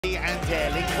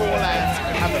Kelly call-out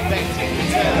and the bending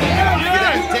return.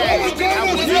 Taiwo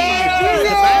Awoniyi,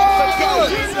 the man for goal.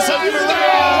 So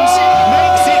Browns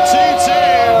makes it 2-2,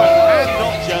 and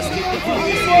not just in the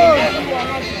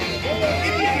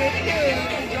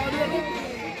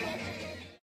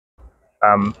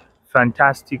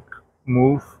Fantastic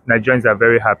move. Nigerians are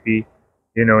very happy.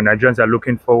 You know, Nigerians are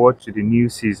looking forward to the new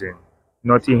season.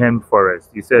 Nottingham Forest.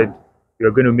 You said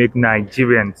you're going to make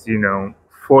Nigerians, you know,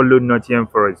 follow Nottingham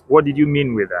Forest. What did you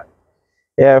mean with that?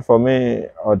 Yeah, for me,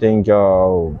 I think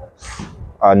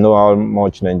I know how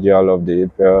much Nigeria love the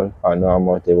EPL. I know how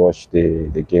much they watch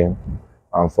the game.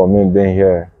 And for me, being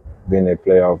here, being a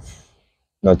player of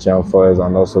Nottingham Forest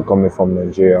and also coming from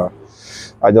Nigeria,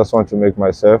 I just want to make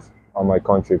myself and my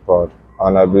country proud.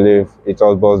 And I believe it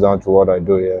all boils down to what I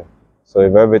do here. So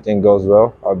if everything goes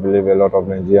well, I believe a lot of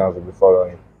Nigerians will be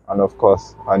following. And of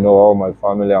course, I know all my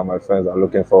family and my friends are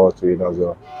looking forward to it as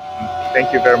well.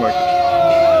 Thank you very much.